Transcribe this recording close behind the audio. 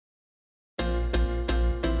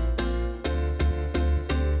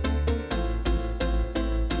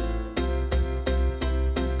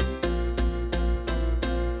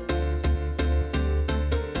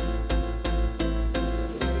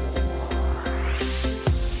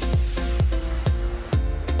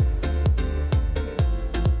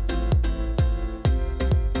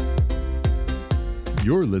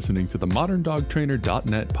You're listening to the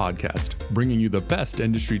ModernDogTrainer.net podcast, bringing you the best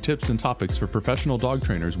industry tips and topics for professional dog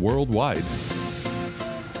trainers worldwide.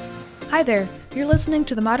 Hi there, you're listening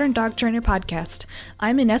to the Modern Dog Trainer podcast.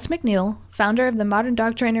 I'm Ines McNeil, founder of the Modern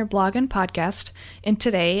Dog Trainer blog and podcast, and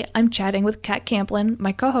today I'm chatting with Kat Camplin,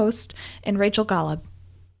 my co-host, and Rachel Golub.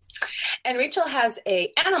 And Rachel has an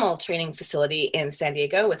animal training facility in San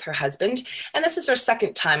Diego with her husband, and this is her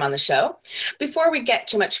second time on the show. Before we get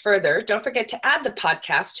too much further, don't forget to add the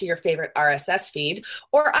podcast to your favorite RSS feed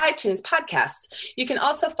or iTunes podcasts. You can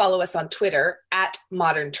also follow us on Twitter at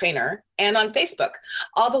Modern Trainer and on Facebook.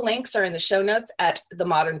 All the links are in the show notes at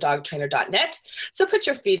themoderndogtrainer.net. So put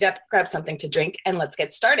your feet up, grab something to drink, and let's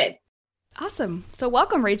get started. Awesome. So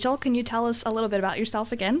welcome, Rachel. Can you tell us a little bit about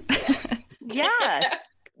yourself again? Yeah.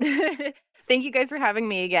 Thank you guys for having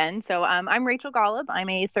me again. So I'm Rachel Golub. I'm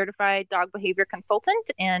a certified dog behavior consultant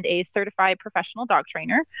and a certified professional dog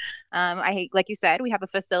trainer. Like you said, we have a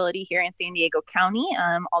facility here in San Diego County,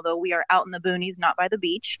 although we are out in the boonies, not by the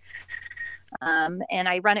beach. And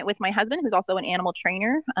I run it with my husband, who's also an animal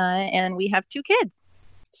trainer, and we have 2 kids.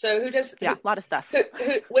 So a lot of stuff.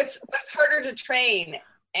 What's harder to train,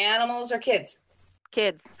 animals or kids?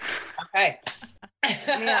 Kids. Okay.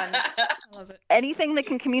 Man, I love it. Anything that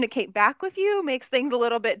can communicate back with you makes things a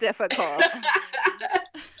little bit difficult.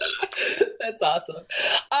 That's awesome.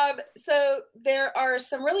 So there are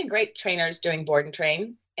some really great trainers doing board and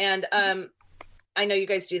train, and I know you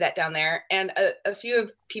guys do that down there. And a few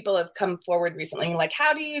of people have come forward recently, like,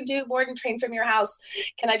 how do you do board and train from your house?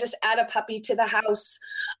 Can I just add a puppy to the house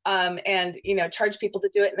and, charge people to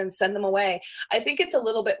do it and then send them away? I think it's a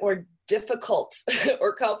little bit more difficult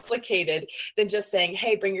or complicated than just saying,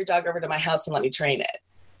 hey, bring your dog over to my house and let me train it.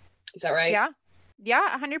 Is that right?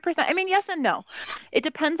 Yeah, 100%. I mean, yes and no. It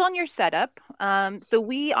depends on your setup. So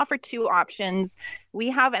we offer 2 options. We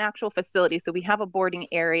have an actual facility. So we have a boarding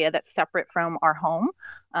area that's separate from our home,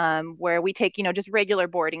 where we take, just regular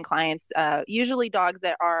boarding clients, usually dogs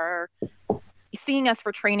that are seeing us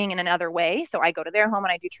for training in another way. So I go to their home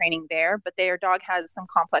and I do training there, but their dog has some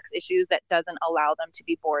complex issues that doesn't allow them to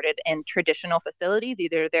be boarded in traditional facilities.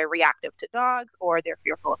 Either they're reactive to dogs or they're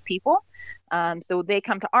fearful of people. So they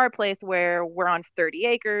come to our place where we're on 30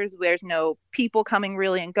 acres. There's no people coming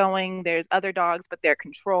really and going. There's other dogs, but they're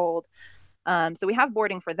controlled. So we have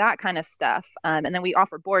boarding for that kind of stuff. And then we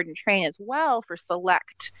offer board and train as well for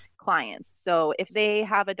select clients. So if they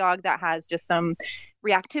have a dog that has just some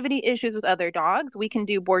reactivity issues with other dogs, we can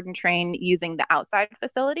do board and train using the outside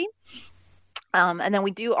facility. And then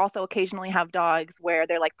we do also occasionally have dogs where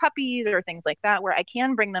they're like puppies or things like that, where I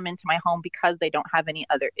can bring them into my home because they don't have any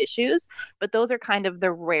other issues. But those are kind of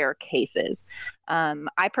the rare cases.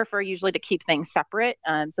 I prefer usually to keep things separate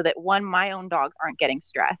so that 1, my own dogs aren't getting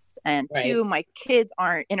stressed, and right. 2, my kids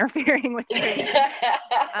aren't interfering with training.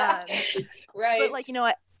 Right.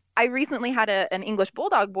 But I recently had an English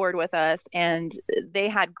Bulldog board with us, and they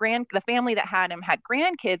had the family that had him had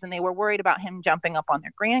grandkids, and they were worried about him jumping up on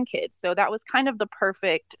their grandkids. So that was kind of the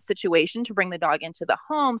perfect situation to bring the dog into the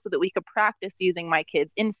home so that we could practice using my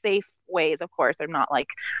kids in safe ways. Of course, I'm not like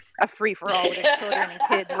a free for all with their children and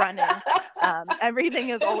kids running. Everything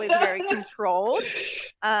is always very controlled.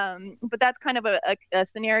 But that's kind of a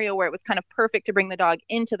scenario where it was kind of perfect to bring the dog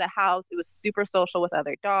into the house. It was super social with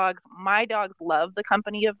other dogs. My dogs love the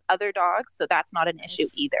company of other dogs, so that's not an issue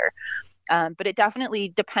either. But it definitely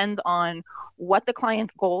depends on what the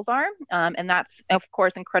client's goals are. And that's, of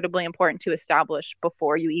course, incredibly important to establish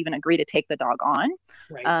before you even agree to take the dog on.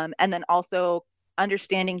 Right. And then also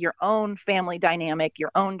understanding your own family dynamic,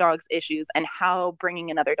 your own dog's issues, and how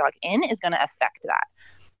bringing another dog in is going to affect that.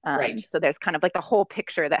 Right. So there's kind of like the whole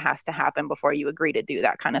picture that has to happen before you agree to do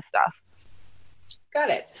that kind of stuff. Got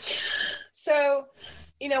it. So,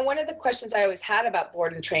 one of the questions I always had about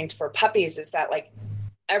board and trained for puppies is that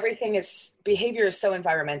behavior is so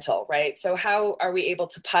environmental, right? So how are we able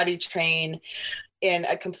to potty train in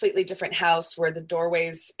a completely different house where the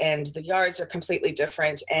doorways and the yards are completely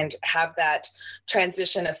different and have that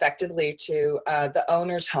transition effectively to the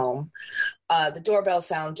owner's home? The doorbell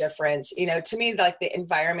sound different. To me, like, the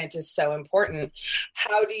environment is so important.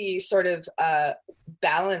 How do you sort of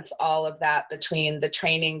balance all of that between the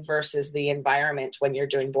training versus the environment when you're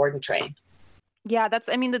doing board and train? Yeah,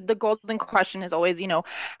 the golden question is always,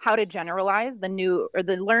 how to generalize the new or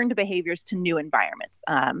the learned behaviors to new environments.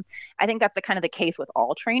 I think that's the case with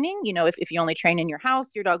all training. If you only train in your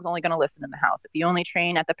house, your dog's only going to listen in the house. If you only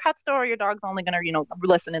train at the pet store, your dog's only going to,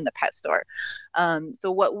 listen in the pet store.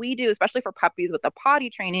 So what we do, especially for puppies with the potty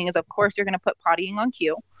training, is, of course, you're going to put pottying on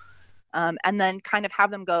cue. And then kind of have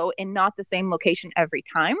them go in not the same location every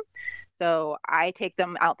time. So I take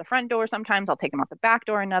them out the front door sometimes. I'll take them out the back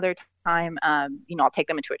door another time. I'll take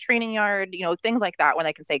them into a training yard, things like that when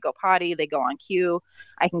they can say go potty, they go on cue.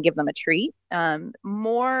 I can give them a treat.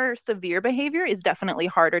 More severe behavior is definitely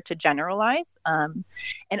harder to generalize.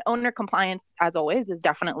 And owner compliance, as always, is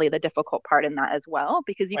definitely the difficult part in that as well,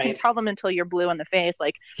 because you can tell them until you're blue in the face,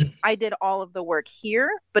 like, I did all of the work here,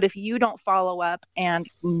 but if you don't follow up and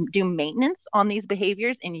do maintenance on these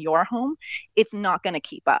behaviors in your home, it's not going to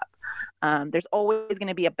keep up. There's always going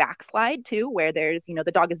to be a backslide too, where there's,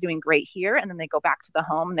 the dog is doing great here, and then they go back to the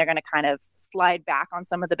home and they're going to kind of slide back on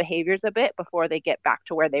some of the behaviors a bit before they get back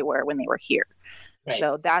to where they were when they were here. Right.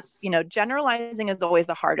 So that's, generalizing is always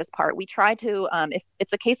the hardest part. We try to, if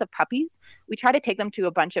it's a case of puppies, we try to take them to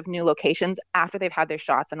a bunch of new locations after they've had their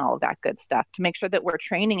shots and all of that good stuff to make sure that we're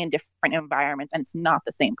training in different environments and it's not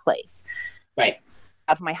the same place. Right.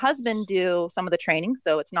 Have my husband do some of the training.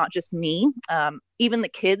 So it's not just me. Even the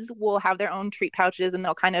kids will have their own treat pouches and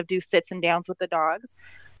they'll kind of do sits and downs with the dogs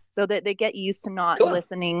so that they get used to not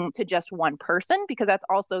listening to just one person, because that's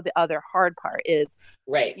also the other hard part is,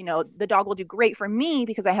 the dog will do great for me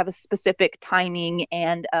because I have a specific timing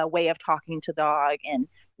and a way of talking to the dog, and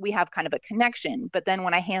we have kind of a connection. But then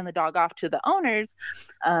when I hand the dog off to the owners,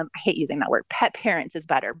 I hate using that word, pet parents is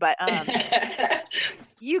better, but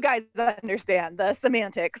you guys understand the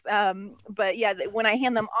semantics. But yeah, when I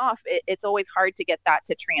hand them off, it's always hard to get that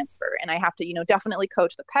to transfer. And I have to, definitely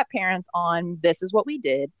coach the pet parents on, this is what we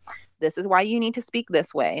did. This is why you need to speak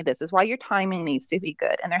this way. This is why your timing needs to be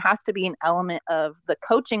good. And there has to be an element of the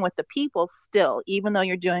coaching with the people still, even though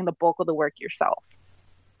you're doing the bulk of the work yourself.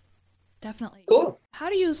 Definitely. Cool. How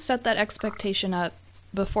do you set that expectation up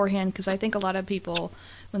beforehand? Because I think a lot of people,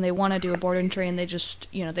 when they want to do a board and train, they just,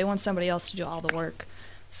 they want somebody else to do all the work.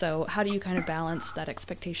 So how do you kind of balance that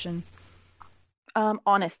expectation?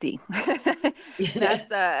 Honesty.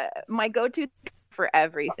 That's my go-to for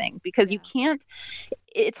everything, because you can't,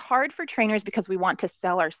 it's hard for trainers because we want to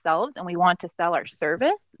sell ourselves and we want to sell our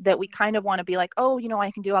service, that we kind of want to be like, oh,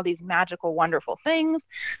 I can do all these magical, wonderful things.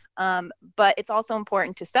 But it's also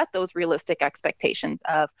important to set those realistic expectations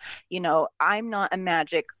of, I'm not a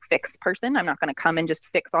magic fix person. I'm not going to come and just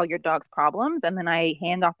fix all your dog's problems and then I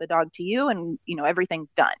hand off the dog to you and,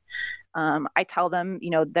 everything's done. I tell them,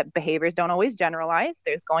 that behaviors don't always generalize.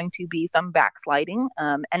 There's going to be some backsliding.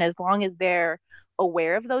 And as long as they're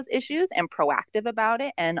aware of those issues and proactive about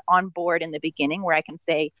it and on board in the beginning, where I can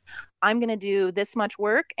say, I'm going to do this much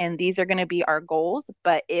work and these are going to be our goals.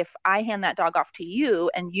 But if I hand that dog off to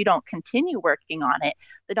you and you don't continue working on it,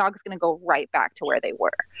 the dog's going to go right back to where they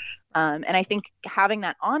were. And I think having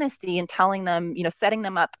that honesty and telling them, setting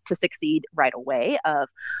them up to succeed right away of,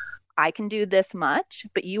 I can do this much,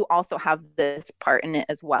 but you also have this part in it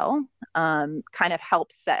as well, kind of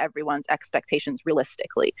helps set everyone's expectations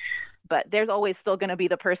realistically. But there's always still going to be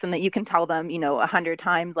the person that you can tell them, 100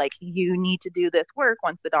 times, like, you need to do this work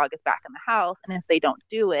once the dog is back in the house. And if they don't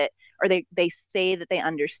do it, or they say that they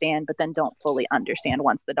understand, but then don't fully understand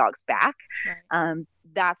once the dog's back,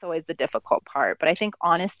 that's always the difficult part. But I think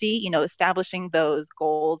honesty, establishing those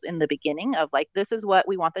goals in the beginning of like, this is what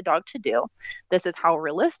we want the dog to do. This is how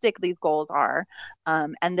realistic these goals are.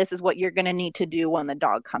 And this is what you're going to need to do when the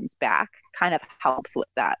dog comes back, kind of helps with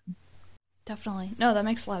that. Definitely. No, that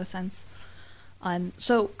makes a lot of sense.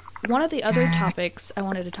 So one of the other topics I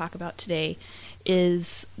wanted to talk about today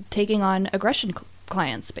is taking on aggression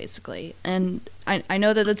clients, basically. And I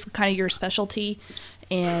know that that's kind of your specialty.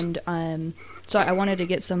 And so I wanted to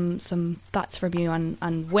get some thoughts from you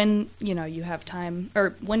on when, you have time,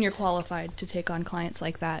 or when you're qualified to take on clients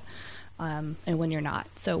like that, and when you're not.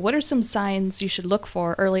 So what are some signs you should look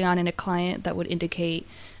for early on in a client that would indicate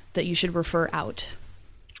that you should refer out?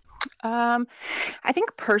 I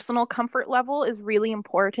think personal comfort level is really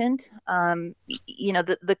important.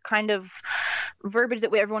 The kind of verbiage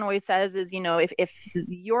that everyone always says is, if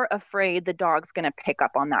you're afraid, the dog's going to pick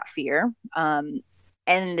up on that fear.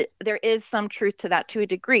 And there is some truth to that to a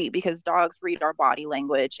degree, because dogs read our body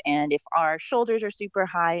language. And if our shoulders are super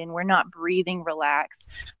high and we're not breathing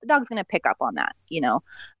relaxed, the dog's going to pick up on that,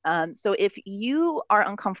 So if you are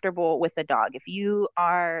uncomfortable with the dog, if you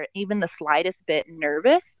are even the slightest bit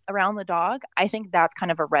nervous around the dog, I think that's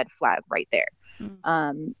kind of a red flag right there.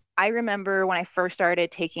 I remember when I first started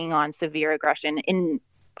taking on severe aggression in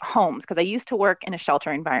homes, because I used to work in a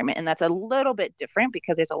shelter environment, and that's a little bit different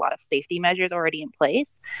because there's a lot of safety measures already in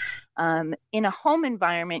place. In a home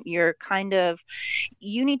environment, you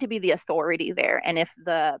need to be the authority there. And if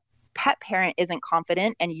the pet parent isn't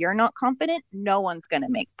confident and you're not confident, no one's going to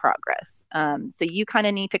make progress. So you kind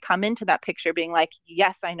of need to come into that picture being like,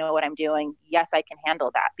 yes, I know what I'm doing. Yes, I can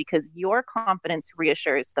handle that, because your confidence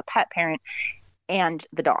reassures the pet parent and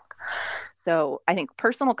the dog. So I think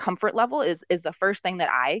personal comfort level is the first thing that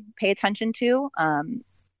I pay attention to.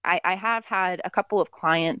 I have had a couple of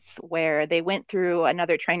clients where they went through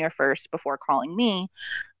another trainer first before calling me.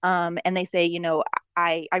 And they say,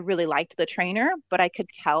 I really liked the trainer, but I could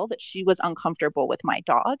tell that she was uncomfortable with my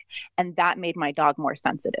dog, and that made my dog more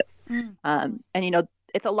sensitive. And,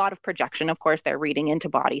 it's a lot of projection. Of course, they're reading into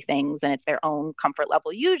body things and it's their own comfort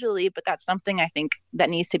level usually, but that's something I think that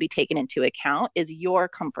needs to be taken into account, is your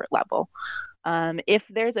comfort level. If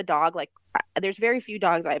there's a dog, there's very few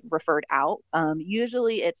dogs I've referred out.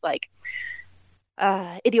 Usually it's like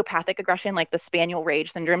idiopathic aggression, like the spaniel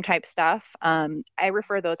rage syndrome type stuff. I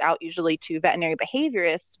refer those out usually to veterinary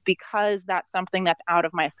behaviorists, because that's something that's out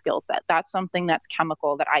of my skill set. That's something that's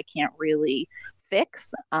chemical that I can't really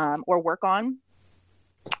fix or work on.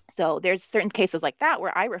 So there's certain cases like that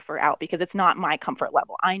where I refer out because it's not my comfort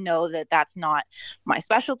level. I know that that's not my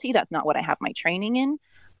specialty. That's not what I have my training in.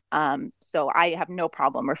 So I have no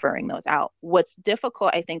problem referring those out. What's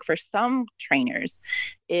difficult, I think, for some trainers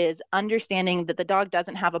is understanding that the dog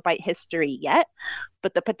doesn't have a bite history yet,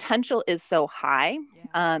 but the potential is so high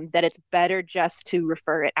that it's better just to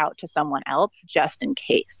refer it out to someone else just in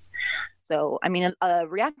case. So,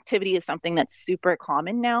 reactivity is something that's super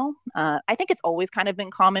common now. I think it's always kind of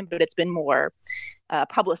been common, but it's been more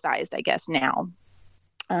publicized, I guess, now.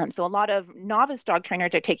 So a lot of novice dog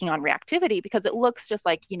trainers are taking on reactivity because it looks just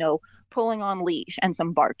like, pulling on leash and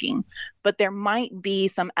some barking, but there might be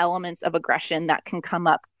some elements of aggression that can come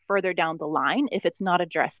up further down the line if it's not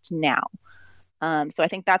addressed now. So I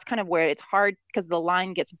think that's kind of where it's hard, because the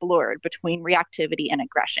line gets blurred between reactivity and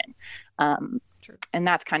aggression. And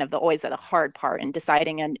that's kind of always the hard part in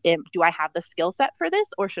deciding, do I have the skill set for this,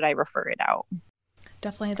 or should I refer it out?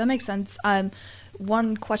 Definitely, that makes sense.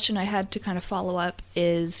 One question I had to kind of follow up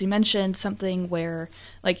is, you mentioned something where,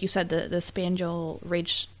 like you said, the spaniel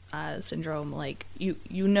rage syndrome, like you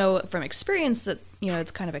know from experience that it's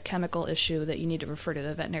kind of a chemical issue that you need to refer to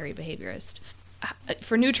the veterinary behaviorist.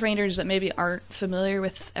 For new trainers that maybe aren't familiar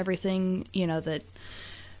with everything, that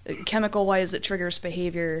chemical wise that triggers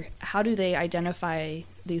behavior, how do they identify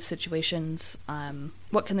these situations?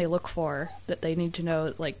 What can they look for that they need to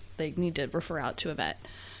know, like they need to refer out to a vet?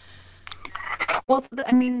 Well,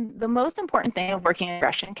 the most important thing of working in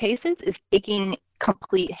aggression cases is taking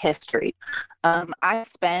complete history. I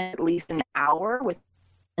spent at least an hour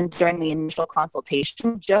during the initial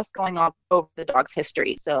consultation, just going over the dog's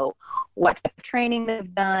history. So what type of training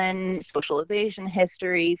they've done, socialization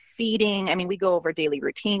history, feeding. We go over daily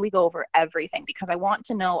routine. We go over everything, because I want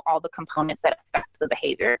to know all the components that affect the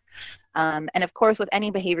behavior. And of course, with any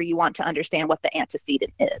behavior, you want to understand what the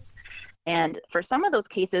antecedent is. And for some of those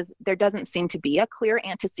cases, there doesn't seem to be a clear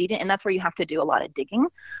antecedent, and that's where you have to do a lot of digging.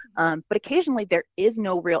 But occasionally there is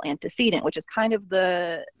no real antecedent, which is kind of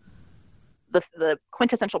the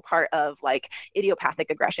quintessential part of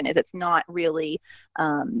idiopathic aggression. Is it's not really,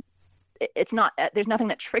 it's not, there's nothing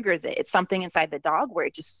that triggers it. It's something inside the dog where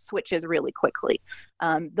it just switches really quickly.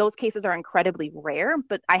 Those cases are incredibly rare,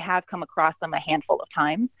 but I have come across them a handful of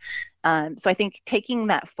times. So I think taking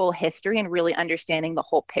that full history and really understanding the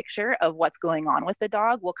whole picture of what's going on with the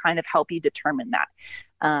dog will kind of help you determine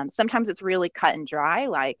that. Sometimes it's really cut and dry,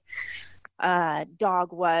 like,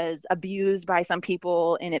 dog was abused by some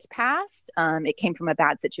people in its past. It came from a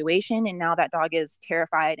bad situation, and now that dog is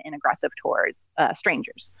terrified and aggressive towards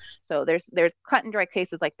strangers. So there's cut and dry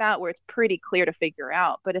cases like that where it's pretty clear to figure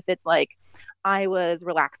out. But if it's like, I was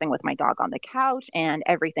relaxing with my dog on the couch and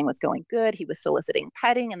everything was going good, he was soliciting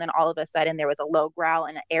petting, and then all of a sudden there was a low growl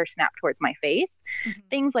and an air snap towards my face.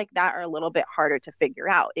 Things like that are a little bit harder to figure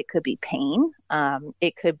out. It could be pain.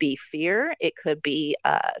 It could be fear. It could be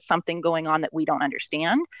something going on that we don't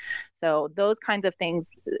understand. So those kinds of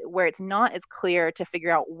things where it's not as clear to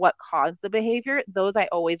figure out what caused the behavior, those I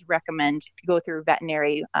always recommend to go through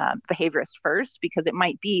veterinary behaviorist first, because it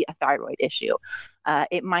might be a thyroid issue.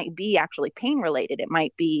 It might be actually pain related. It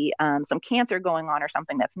might be some cancer going on or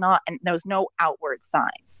something that's not, and there's no outward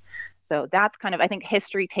signs. So that's kind of, I think,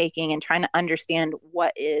 history taking and trying to understand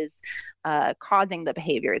what is causing the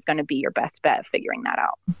behavior is going to be your best bet of figuring that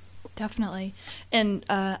out. Definitely. And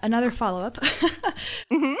another follow-up.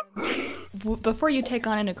 Before you take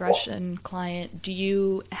on an aggression client, do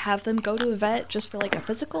you have them go to a vet just for like a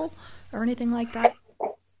physical or anything like that?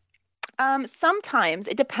 Sometimes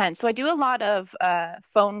it depends. So I do a lot of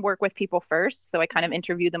phone work with people first. So I kind of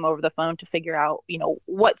interview them over the phone to figure out,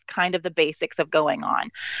 what kind of the basics of going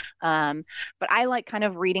on. But I like kind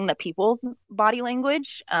of reading the people's body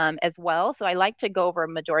language as well. So I like to go over a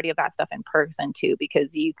majority of that stuff in person too,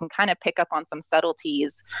 because you can kind of pick up on some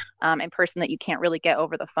subtleties in person that you can't really get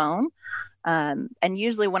over the phone. And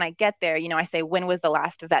usually when I get there, I say, when was the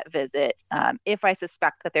last vet visit? If I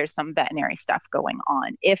suspect that there's some veterinary stuff going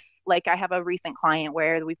on. If like I have a recent client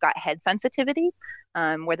where we've got head sensitivity,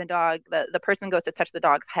 where the person goes to touch the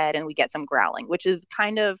dog's head and we get some growling, which is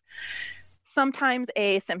kind of sometimes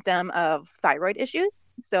a symptom of thyroid issues.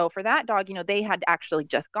 So for that dog, they had actually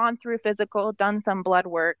just gone through physical, done some blood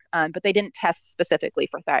work, but they didn't test specifically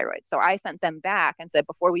for thyroid. So I sent them back and said,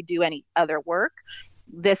 before we do any other work,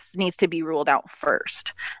 this needs to be ruled out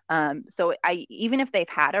first. So even if they've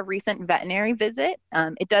had a recent veterinary visit,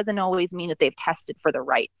 it doesn't always mean that they've tested for the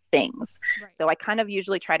right things. Right. So I kind of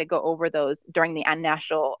usually try to go over those during the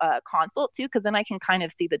initial consult too, because then I can kind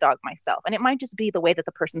of see the dog myself. And it might just be the way that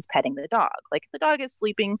the person's petting the dog. Like if the dog is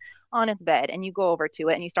sleeping on its bed and you go over to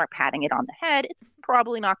it and you start patting it on the head, it's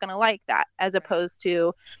probably not going to like that, as opposed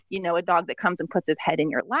to, a dog that comes and puts his head in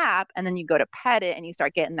your lap and then you go to pet it and you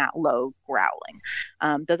start getting that low growling.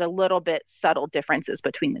 There's a little bit subtle differences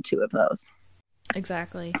between the two of those.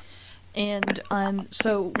 Exactly. And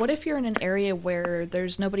so what if you're in an area where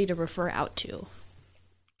there's nobody to refer out to?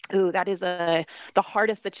 Ooh, that is the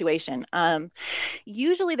hardest situation.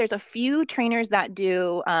 Usually there's a few trainers that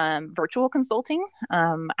do virtual consulting.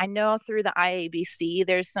 I know through the IABC,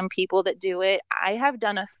 there's some people that do it. I have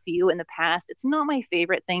done a few in the past. It's not my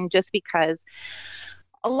favorite thing just because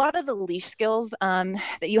a lot of the leash skills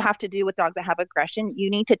that you have to do with dogs that have aggression, you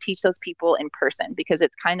need to teach those people in person, because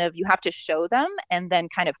it's kind of, you have to show them and then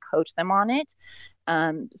kind of coach them on it.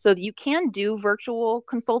 So you can do virtual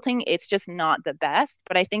consulting. It's just not the best.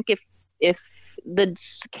 But I think if the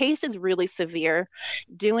case is really severe,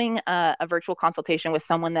 doing a virtual consultation with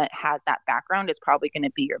someone that has that background is probably going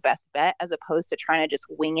to be your best bet, as opposed to trying to just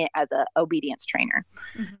wing it as a obedience trainer.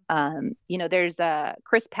 Mm-hmm. There's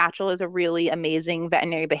Chris Patchell is a really amazing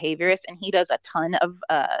veterinary behaviorist, and he does a ton of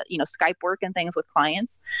Skype work and things with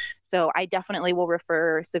clients. So I definitely will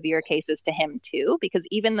refer severe cases to him too, because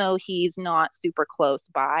even though he's not super close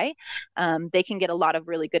by, they can get a lot of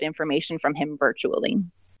really good information from him virtually.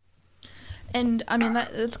 And I mean,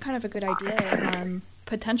 that's kind of a good idea.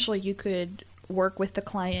 Potentially you could work with the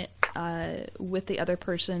client, with the other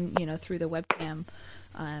person, through the webcam.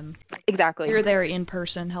 Exactly. You're there in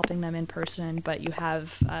person, helping them in person, but you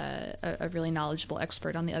have a really knowledgeable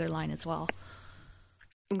expert on the other line as well.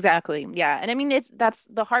 Exactly. Yeah. And I mean, that's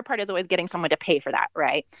the hard part, is always getting someone to pay for that,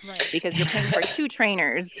 right? Because you're paying for two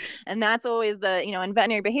trainers, and that's always and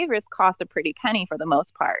veterinary behaviorists cost a pretty penny for the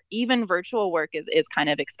most part. Even virtual work is kind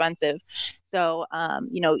of expensive. So,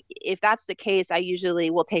 if that's the case, I usually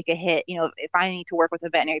will take a hit. If I need to work with a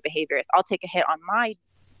veterinary behaviorist, I'll take a hit on my,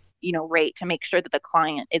 rate to make sure that the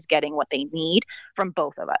client is getting what they need from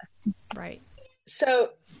both of us. Right.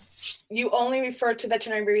 So you only refer to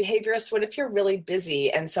veterinary behaviorists. What if you're really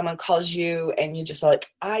busy and someone calls you and you just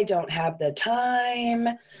like, I don't have the time?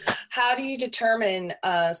 How do you determine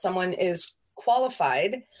someone is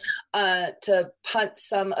qualified to punt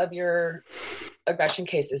some of your aggression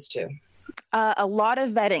cases to? A lot of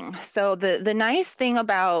vetting. So the nice thing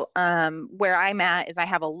about where I'm at is I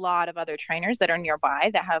have a lot of other trainers that are nearby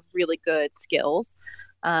that have really good skills.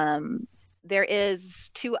 There is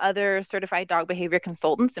 2 other certified dog behavior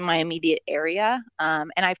consultants in my immediate area.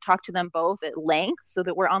 And I've talked to them both at length so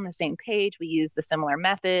that we're on the same page. We use the similar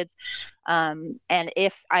methods. And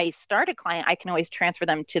if I start a client, I can always transfer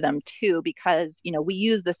them to them too, because, we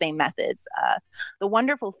use the same methods. The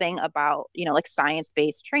wonderful thing about, like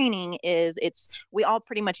science-based training is we all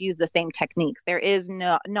pretty much use the same techniques. There is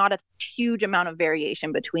not a huge amount of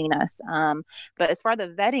variation between us. But as far as the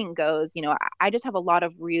vetting goes, I just have a lot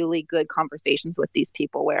of really good conversations with these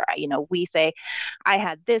people where, we say, I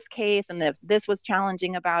had this case and this was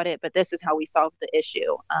challenging about it, but this is how we solved the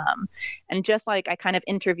issue. And just like I kind of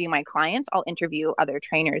interview my clients, I'll interview other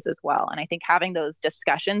trainers as well. And I think having those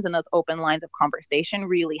discussions and those open lines of conversation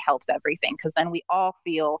really helps everything, because then we all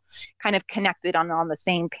feel kind of connected on the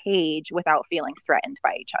same page without feeling threatened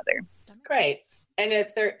by each other. Great. And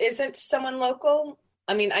if there isn't someone local,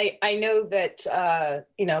 I mean, I know that,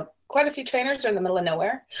 quite a few trainers are in the middle of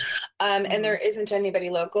nowhere, and there isn't anybody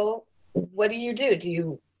local. What do you do? Do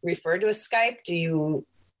you refer to a Skype? Do you,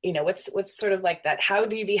 what's sort of like that? How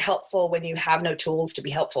do you be helpful when you have no tools to be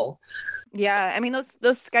helpful? Yeah, I mean, those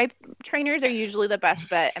Skype trainers are usually the best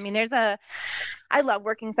bet. I mean, there's I love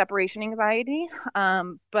working separation anxiety,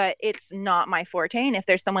 but it's not my forte. And if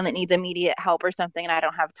there's someone that needs immediate help or something and I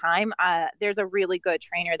don't have time, there's a really good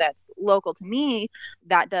trainer that's local to me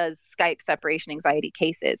that does Skype separation anxiety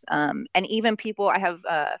cases. And even people, I have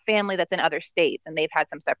a family that's in other states and they've had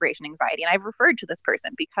some separation anxiety. And I've referred to this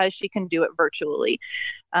person because she can do it virtually.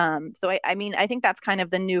 So I think that's kind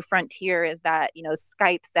of the new frontier, is that,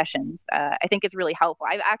 Skype sessions, I think is really helpful.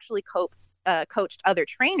 I've actually coached other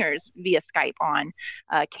trainers via Skype on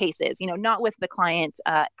cases, not with the client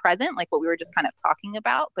present, like what we were just kind of talking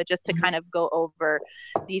about, but just to kind of go over,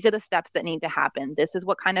 these are the steps that need to happen. This is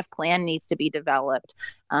what kind of plan needs to be developed.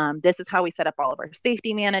 This is how we set up all of our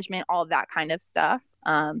safety management, all of that kind of stuff.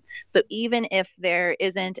 So even if there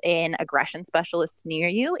isn't an aggression specialist near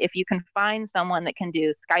you, if you can find someone that can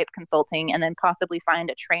do Skype consulting and then possibly find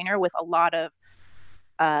a trainer with a lot of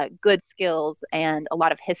good skills and a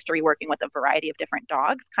lot of history working with a variety of different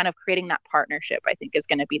dogs, kind of creating that partnership, I think is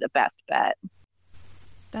going to be the best bet.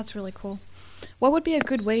 That's really cool. What would be a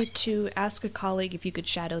good way to ask a colleague if you could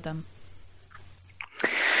shadow them?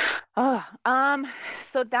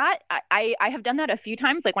 So that I have done that a few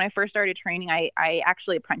times. Like when I first started training, I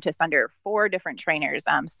actually apprenticed under 4 different trainers,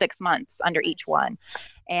 6 months under each one.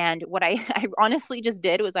 And what I honestly just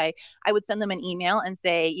did was I would send them an email and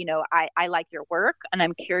say, I like your work and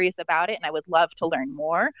I'm curious about it and I would love to learn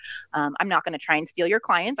more. I'm not going to try and steal your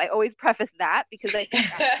clients. I always preface that, because I think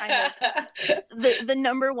that's kind of the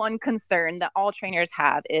number one concern that all trainers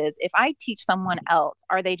have is, if I teach someone else,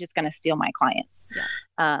 are they just going to steal my clients? Yes.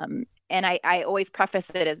 And I always preface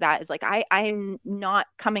it as that, is like, I'm not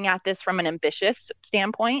coming at this from an ambitious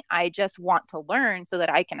standpoint. I just want to learn so that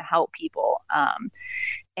I can help people.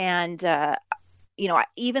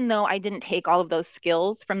 Even though I didn't take all of those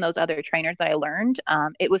skills from those other trainers that I learned,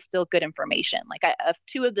 it was still good information. Like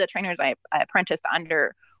 2 of the trainers I apprenticed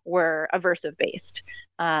under were aversive based.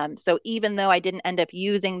 So even though I didn't end up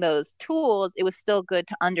using those tools, it was still good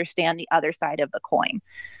to understand the other side of the coin.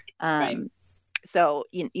 Right. So,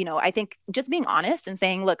 I think just being honest and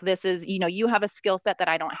saying, look, this is, you have a skill set that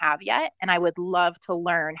I don't have yet, and I would love to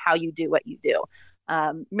learn how you do what you do.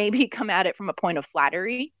 Maybe come at it from a point of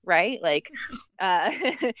flattery, right? Like,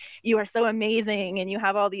 you are so amazing and you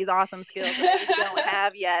have all these awesome skills that I don't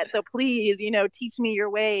have yet. So please, teach me your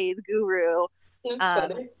ways, guru. That's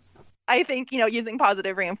funny. I think, using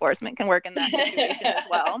positive reinforcement can work in that situation as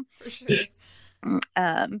well. For sure.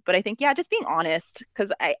 But I think, just being honest,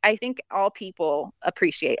 because I think all people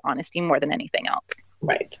appreciate honesty more than anything else.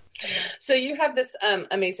 Right. So you have this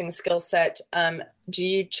amazing skill set. Do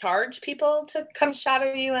you charge people to come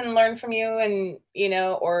shadow you and learn from you, and,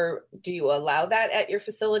 or do you allow that at your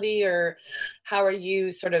facility, or how are you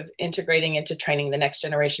sort of integrating into training the next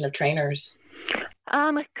generation of trainers?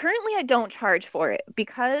 Currently I don't charge for it,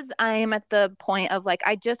 because I am at the point of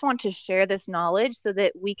I just want to share this knowledge so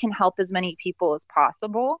that we can help as many people as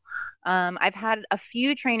possible. I've had a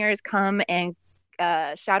few trainers come and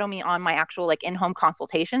shadow me on my actual in-home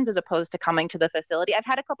consultations, as opposed to coming to the facility. I've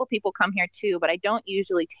had a couple people come here too, but I don't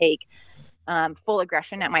usually take full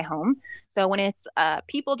aggression at my home. So when it's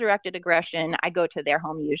people-directed aggression, I go to their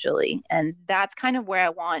home usually. And that's kind of where I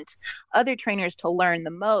want other trainers to learn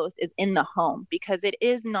the most, is in the home, because it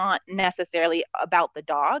is not necessarily about the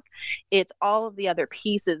dog. It's all of the other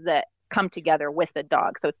pieces that come together with the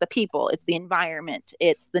dog. So it's the people, it's the environment,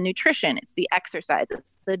 it's the nutrition, it's the exercise,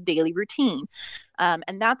 it's the daily routine.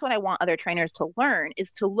 And that's what I want other trainers to learn,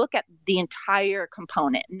 is to look at the entire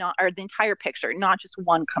component, the entire picture, not just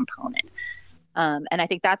one component. And I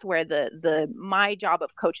think that's where my job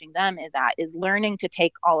of coaching them is learning to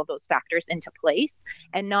take all of those factors into place,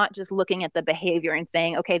 and not just looking at the behavior and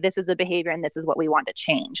saying, okay, this is the behavior and this is what we want to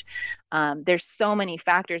change. There's so many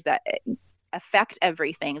factors that affect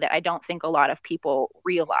everything that I don't think a lot of people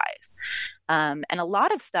realize. And a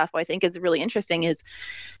lot of stuff I think is really interesting is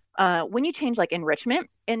when you change enrichment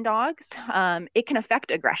in dogs, it can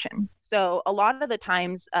affect aggression. So a lot of the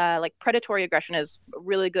times, predatory aggression is a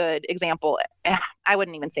really good example. I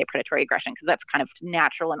wouldn't even say predatory aggression, because that's kind of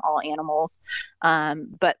natural in all animals.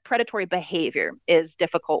 But predatory behavior is a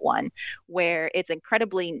difficult one, where it's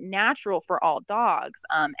incredibly natural for all dogs.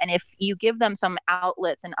 And if you give them some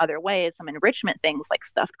outlets in other ways, some enrichment things like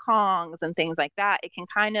stuffed Kongs and things like that, it can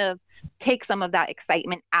kind of take some of that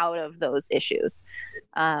excitement out of those issues.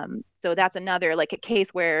 So that's another a case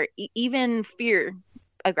where even fear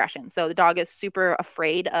aggression. So the dog is super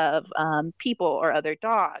afraid of people or other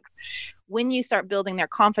dogs. When you start building their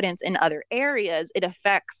confidence in other areas, it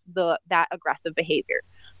affects that aggressive behavior.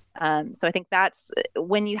 So I think that's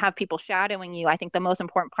when you have people shadowing you, I think the most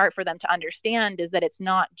important part for them to understand is that it's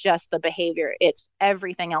not just the behavior, it's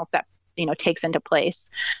everything else that takes into place.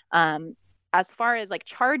 As far as like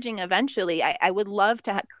charging eventually, I would love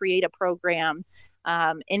to create a program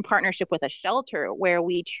in partnership with a shelter where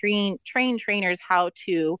we train trainers how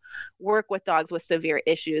to work with dogs with severe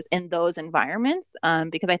issues in those environments,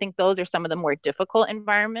 because I think those are some of the more difficult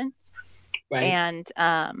environments. Right. And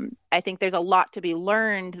I think there's a lot to be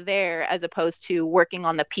learned there as opposed to working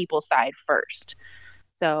on the people side first.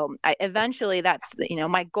 So eventually that's,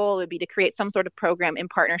 my goal would be to create some sort of program in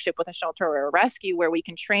partnership with a shelter or a rescue where we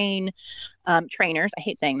can train trainers. I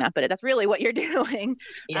hate saying that, but that's really what you're doing,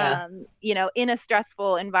 yeah. In a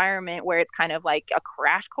stressful environment where it's kind of like a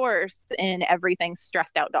crash course in everything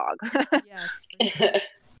stressed out dog. Yes.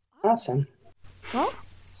 Awesome. Well,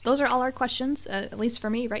 those are all our questions, at least for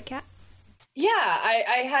me, right, Kat? Yeah,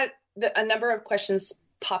 I had a number of questions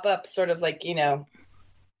pop up sort of like,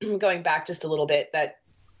 going back just a little bit, that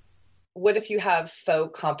what if you have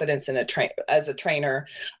faux confidence in as a trainer?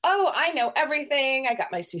 Oh, I know everything. I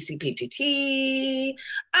got my CCPTT.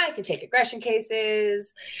 I can take aggression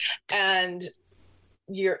cases, and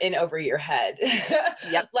you're in over your head.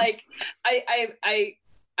 Yep. Like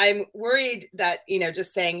I'm worried that,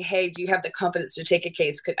 just saying, hey, do you have the confidence to take a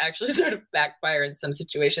case could actually sort of backfire in some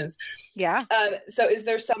situations. Yeah. So is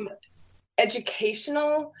there some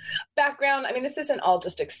educational background? I mean, this isn't all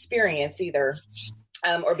just experience either.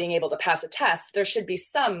 Or being able to pass a test. There should be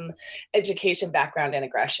some education background in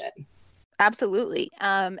aggression. Absolutely.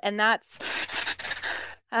 And that's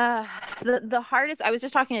the hardest. I was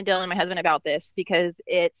just talking to Dylan, my husband, about this because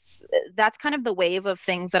that's kind of the wave of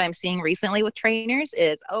things that I'm seeing recently with trainers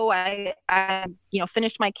is, I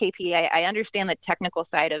finished my KP. I understand the technical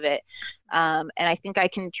side of it. And I think I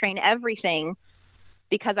can train everything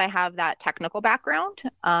because I have that technical background.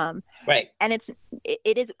 Right. And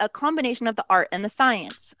it is a combination of the art and the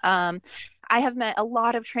science. I have met a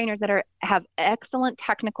lot of trainers that have excellent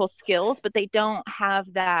technical skills, but they don't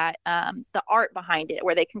have that, the art behind it,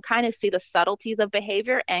 where they can kind of see the subtleties of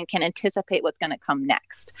behavior and can anticipate what's going to come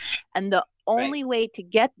next. And the only way to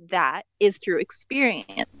get that is through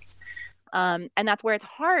experience. And that's where it's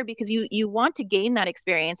hard because you want to gain that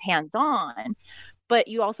experience hands-on, but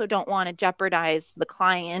you also don't want to jeopardize the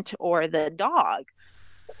client or the dog.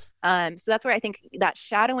 So that's where I think that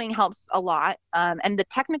shadowing helps a lot. And the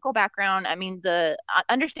technical background, I mean, the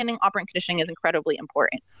understanding operant conditioning is incredibly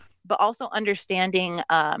important, but also understanding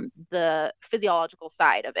the physiological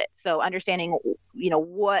side of it. So understanding,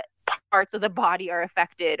 what parts of the body are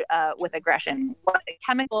affected with aggression, what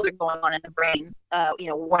chemicals are going on in the brain,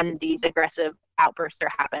 when these aggressive outbursts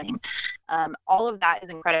are happening. All of that is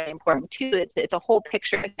incredibly important too. It's a whole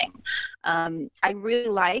picture thing. I really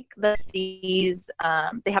like the C's.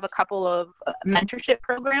 They have a couple of mentorship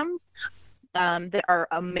programs that are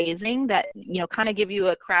amazing that, kind of give you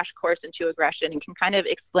a crash course into aggression and can kind of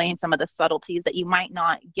explain some of the subtleties that you might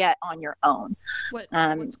not get on your own. What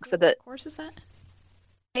course is that?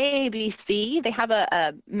 ABC, they have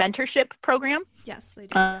a mentorship program. Yes, they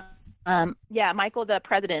do. Michael, the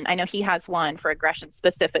president, I know he has one for aggression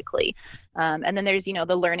specifically. And then there's,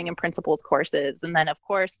 the learning and principles courses. And then of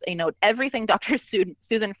course, everything Dr.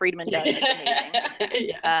 Susan Friedman does is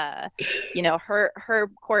amazing. Yes. Her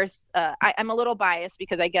course, I'm a little biased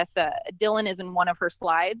because I guess Dylan is in one of her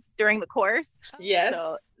slides during the course. Yes.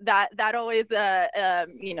 So that always,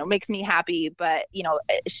 makes me happy, but,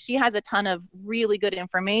 she has a ton of really good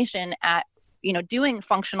information at, doing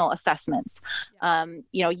functional assessments,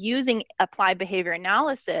 using applied behavior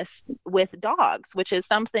analysis with dogs, which is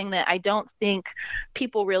something that I don't think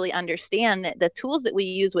people really understand, that the tools that we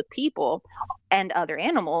use with people and other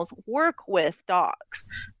animals work with dogs.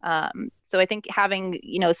 So I think having,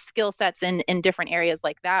 skill sets in different areas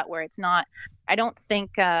like that, where it's not, I don't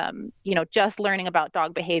think, just learning about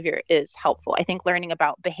dog behavior is helpful. I think learning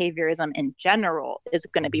about behaviorism in general is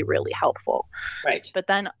going to be really helpful. Right. But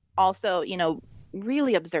then also,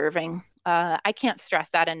 really observing. I can't stress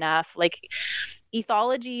that enough. Like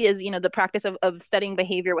ethology is, the practice of studying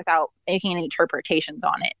behavior without making any interpretations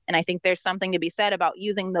on it. And I think there's something to be said about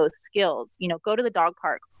using those skills. Go to the dog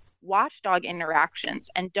park, watch dog interactions,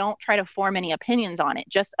 and don't try to form any opinions on it.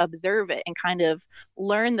 Just observe it and kind of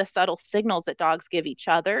learn the subtle signals that dogs give each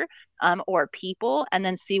other or people, and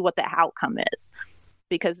then see what the outcome is.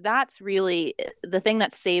 Because that's really the thing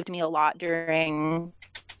that saved me a lot during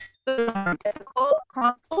the difficult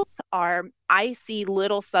consults. I see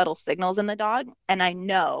little subtle signals in the dog, and I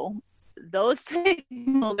know those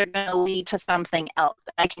signals are going to lead to something else.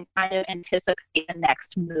 I can kind of anticipate the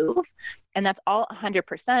next move, and that's all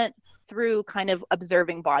 100% through kind of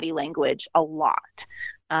observing body language a lot.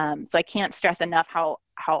 So I can't stress enough how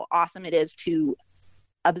awesome it is to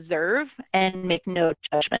observe and make no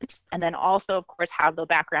judgments. And then also, of course, have the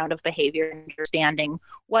background of behavior, understanding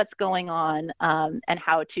what's going on, and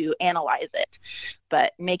how to analyze it.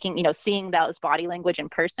 But seeing those body language in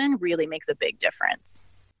person really makes a big difference.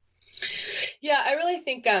 Yeah, I really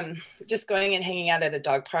think just going and hanging out at a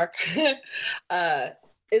dog park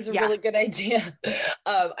is a really good idea.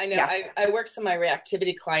 I know I work some of my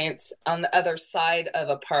reactivity clients on the other side of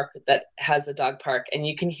a park that has a dog park, and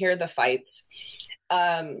you can hear the fights.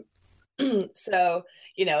 So,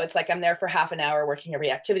 it's like I'm there for half an hour working a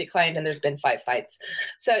reactivity client, and there's been 5 fights.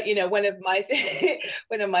 So, one of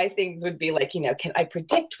my things would be like, can I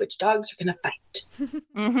predict which dogs are going to fight?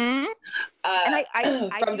 Mm-hmm. And I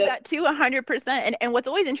do that too, 100%. And what's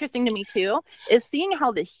always interesting to me too is seeing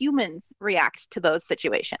how the humans react to those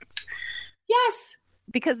situations. Yes.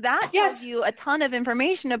 Because that tells you a ton of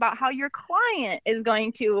information about how your client is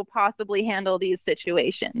going to possibly handle these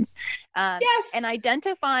situations. And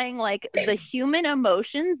identifying like the human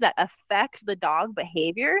emotions that affect the dog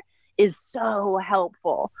behavior is so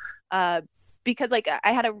helpful. Because like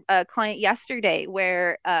I had a client yesterday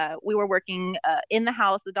where we were working in the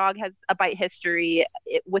house. The dog has a bite history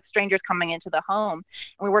with strangers coming into the home,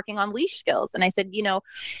 and we're working on leash skills. And I said,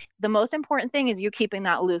 the most important thing is you keeping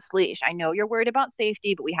that loose leash. I know you're worried about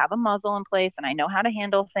safety, but we have a muzzle in place and I know how to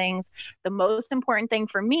handle things. The most important thing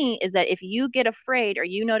for me is that if you get afraid or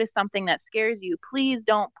you notice something that scares you, please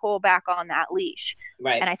don't pull back on that leash.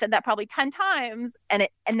 Right. And I said that probably 10 times, and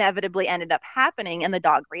it inevitably ended up happening, and the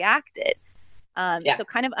dog reacted. So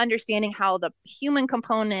kind of understanding how the human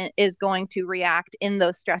component is going to react in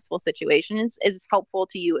those stressful situations is helpful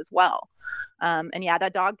to you as well. And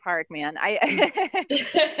that dog park, man, I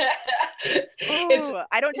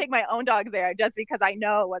don't take my own dogs there just because I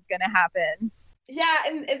know what's going to happen.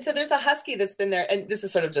 Yeah. And so there's a husky that's been there, and this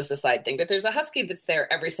is sort of just a side thing, but there's a husky that's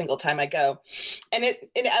there every single time I go, and it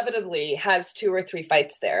inevitably has 2 or 3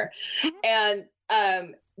 fights there. And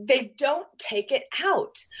they don't take it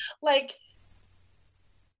out. Like,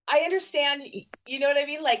 I understand, you know what I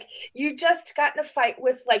mean? Like, you just got in a fight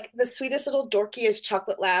with like the sweetest little dorkiest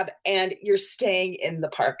chocolate lab, and you're staying in the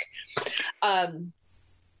park.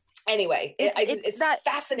 Anyway, it's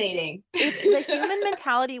fascinating. The human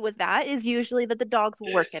mentality with that is usually that the dogs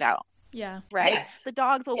will work it out. Yeah. Right. Yes. The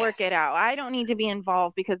dogs will work it out. I don't need to be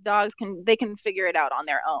involved because dogs can figure it out on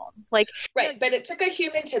their own. Like, right. But it took a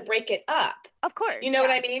human to break it up. Of course. You know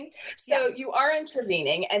what I mean? So you are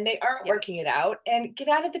intervening, and they aren't working it out, and get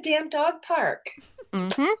out of the damn dog park.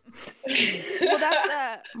 Mm-hmm. Well,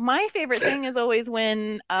 that's my favorite thing is always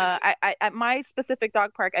when I at my specific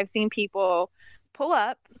dog park, I've seen people pull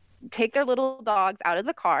up, take their little dogs out of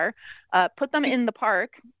the car, put them in the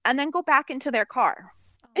park, and then go back into their car.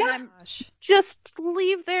 And just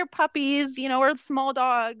leave their puppies, or small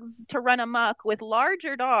dogs to run amok with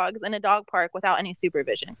larger dogs in a dog park without any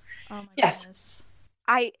supervision. Oh my goodness.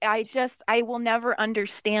 I will never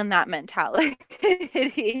understand that mentality.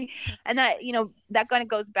 And that, that kind of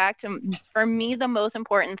goes back to, for me, the most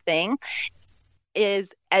important thing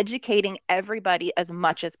is educating everybody as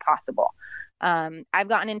much as possible. I've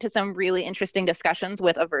gotten into some really interesting discussions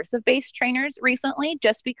with aversive-based trainers recently,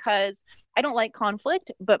 just because I don't like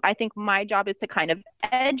conflict, but I think my job is to kind of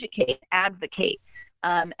educate, advocate,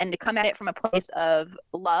 and to come at it from a place of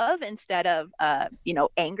love instead of,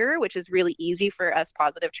 anger, which is really easy for us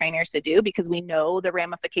positive trainers to do because we know the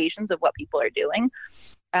ramifications of what people are doing.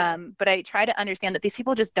 But I try to understand that these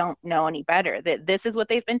people just don't know any better, that this is what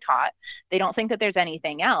they've been taught. They don't think that there's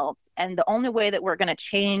anything else. And the only way that we're going to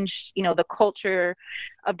change, the culture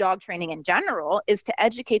of dog training in general is to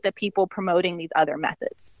educate the people promoting these other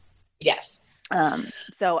methods. Yes.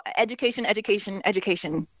 So education,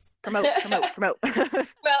 promote. Well,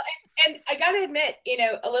 and I got to admit,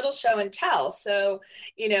 a little show and tell. So,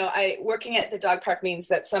 working at the dog park means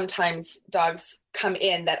that sometimes dogs come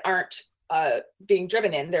in that aren't being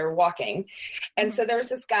driven in, they're walking. And so there was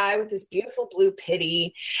this guy with this beautiful blue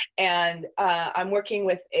pitty, and I'm working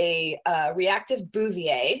with a reactive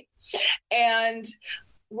Bouvier, and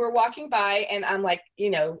we're walking by, and I'm like,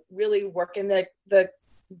 really working the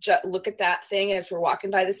look at that thing as we're walking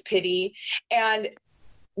by this pitty, and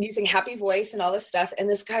using happy voice and all this stuff. And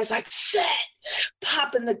this guy's like, sit,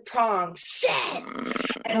 popping the prong, sit.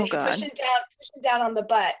 And pushing down on the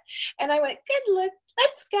butt. And I went, good look,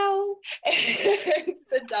 let's go. And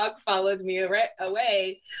the dog followed me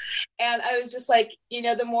away. And I was just like,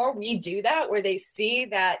 the more we do that, where they see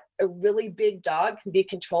that a really big dog can be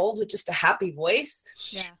controlled with just a happy voice,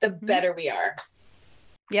 the better we are.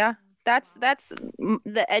 Yeah. That's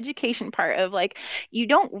the education part of like, you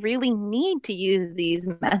don't really need to use these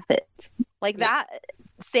methods like that.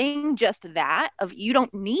 saying just that of you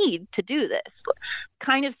don't need to do this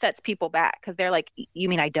kind of sets people back, because they're like, you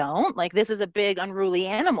mean I don't? Like, this is a big unruly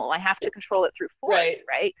animal. I have to control it through force,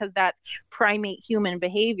 right? Because that's primate human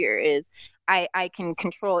behavior is I can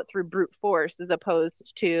control it through brute force as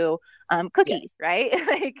opposed to cookies, right?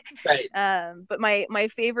 Like, but my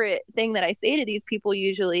favorite thing that I say to these people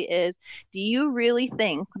usually is, do you really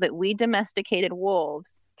think that we domesticated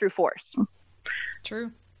wolves through force?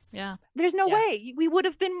 True. Yeah. There's no way. We would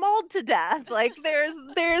have been mauled to death. Like,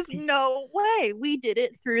 there's no way. We did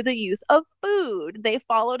it through the use of food. They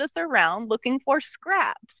followed us around looking for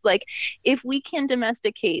scraps. Like, if we can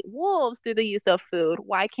domesticate wolves through the use of food,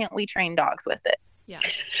 why can't we train dogs with it? Yeah.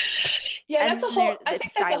 Yeah, that's I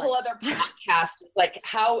think that's a whole other podcast. Like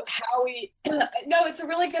how we, no, it's a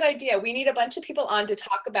really good idea. We need a bunch of people on to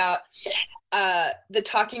talk about the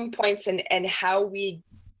talking points and how we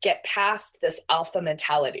get past this alpha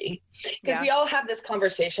mentality, because we all have this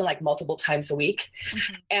conversation like multiple times a week.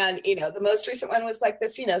 And the most recent one was like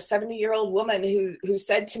this 70-year-old woman who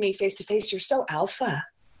said to me face to face, "You're so alpha."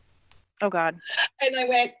 Oh God. And I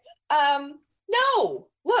went, no,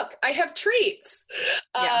 look, I have treats.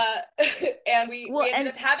 And we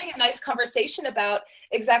ended up having a nice conversation about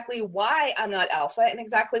exactly why I'm not alpha and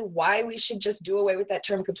exactly why we should just do away with that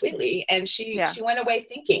term completely. And she went away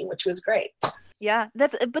thinking, which was great. Yeah,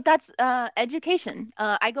 that's education.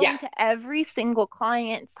 I go into every single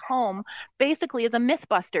client's home basically as a myth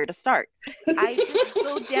buster to start. I just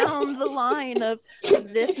go down the line of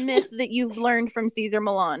this myth that you've learned from Cesar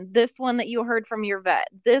Millan, this one that you heard from your vet,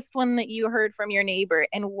 this one that you heard from your neighbor,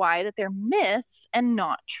 and why that they're myths and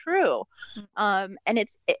not true. And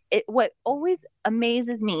it's what always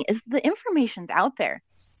amazes me is the information's out there.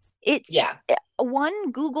 It's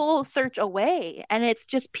one Google search away, and it's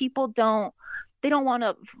just people don't want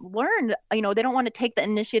to learn, they don't want to take the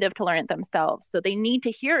initiative to learn it themselves. So they need to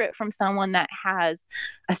hear it from someone that has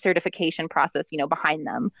a certification process, behind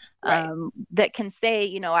them, that can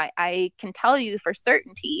say, I can tell you for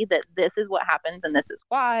certainty that this is what happens and this is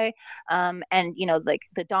why. And, like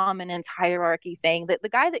the dominance hierarchy thing, that the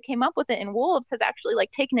guy that came up with it in wolves has actually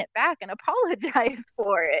like taken it back and apologized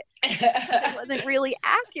for it. It wasn't really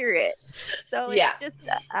accurate. So it's just,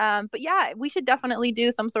 but yeah, we should definitely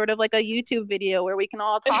do some sort of like a YouTube video where we can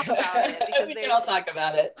all talk about it. Because we can all talk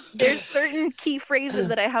about it. There's certain key phrases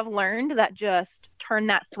that I have learned that just turn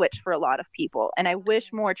that switch for a lot of people. And I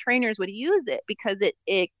wish more trainers would use it, because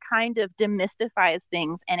it kind of demystifies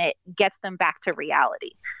things and it gets them back to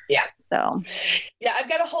reality. Yeah. So. Yeah, I've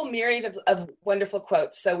got a whole myriad of wonderful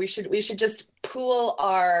quotes. So we should just pool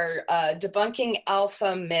our debunking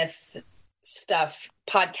alpha myth stuff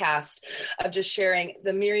podcast of just sharing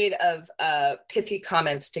the myriad of pithy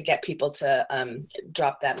comments to get people to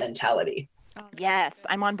drop that mentality. Yes,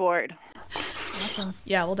 I'm on board. Awesome.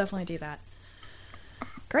 Yeah, we'll definitely do that.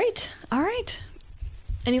 Great. All right.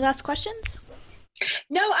 Any last questions?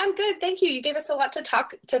 No, I'm good. Thank you. You gave us a lot to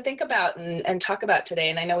think about and talk about today.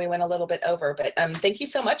 And I know we went a little bit over, but thank you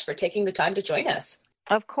so much for taking the time to join us.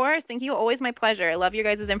 Of course. Thank you. Always my pleasure. I love your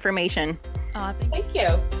guys' information. Thank you.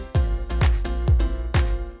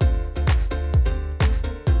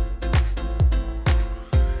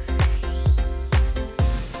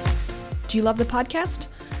 Do you love the podcast?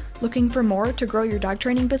 Looking for more to grow your dog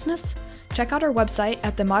training business? Check out our website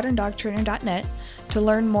at themoderndogtrainer.net to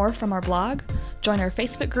learn more from our blog, join our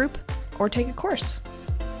Facebook group, or take a course.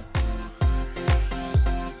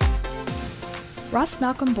 Ross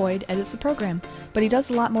Malcolm Boyd edits the program, but he does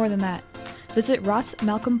a lot more than that. Visit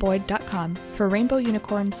rossmalcolmboyd.com for rainbow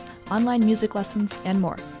unicorns, online music lessons, and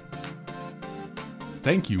more.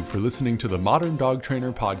 Thank you for listening to the Modern Dog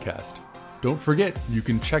Trainer podcast. Don't forget, you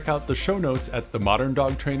can check out the show notes at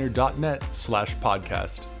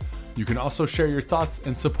themoderndogtrainer.net/podcast. You can also share your thoughts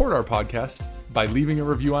and support our podcast by leaving a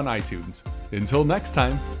review on iTunes. Until next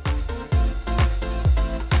time.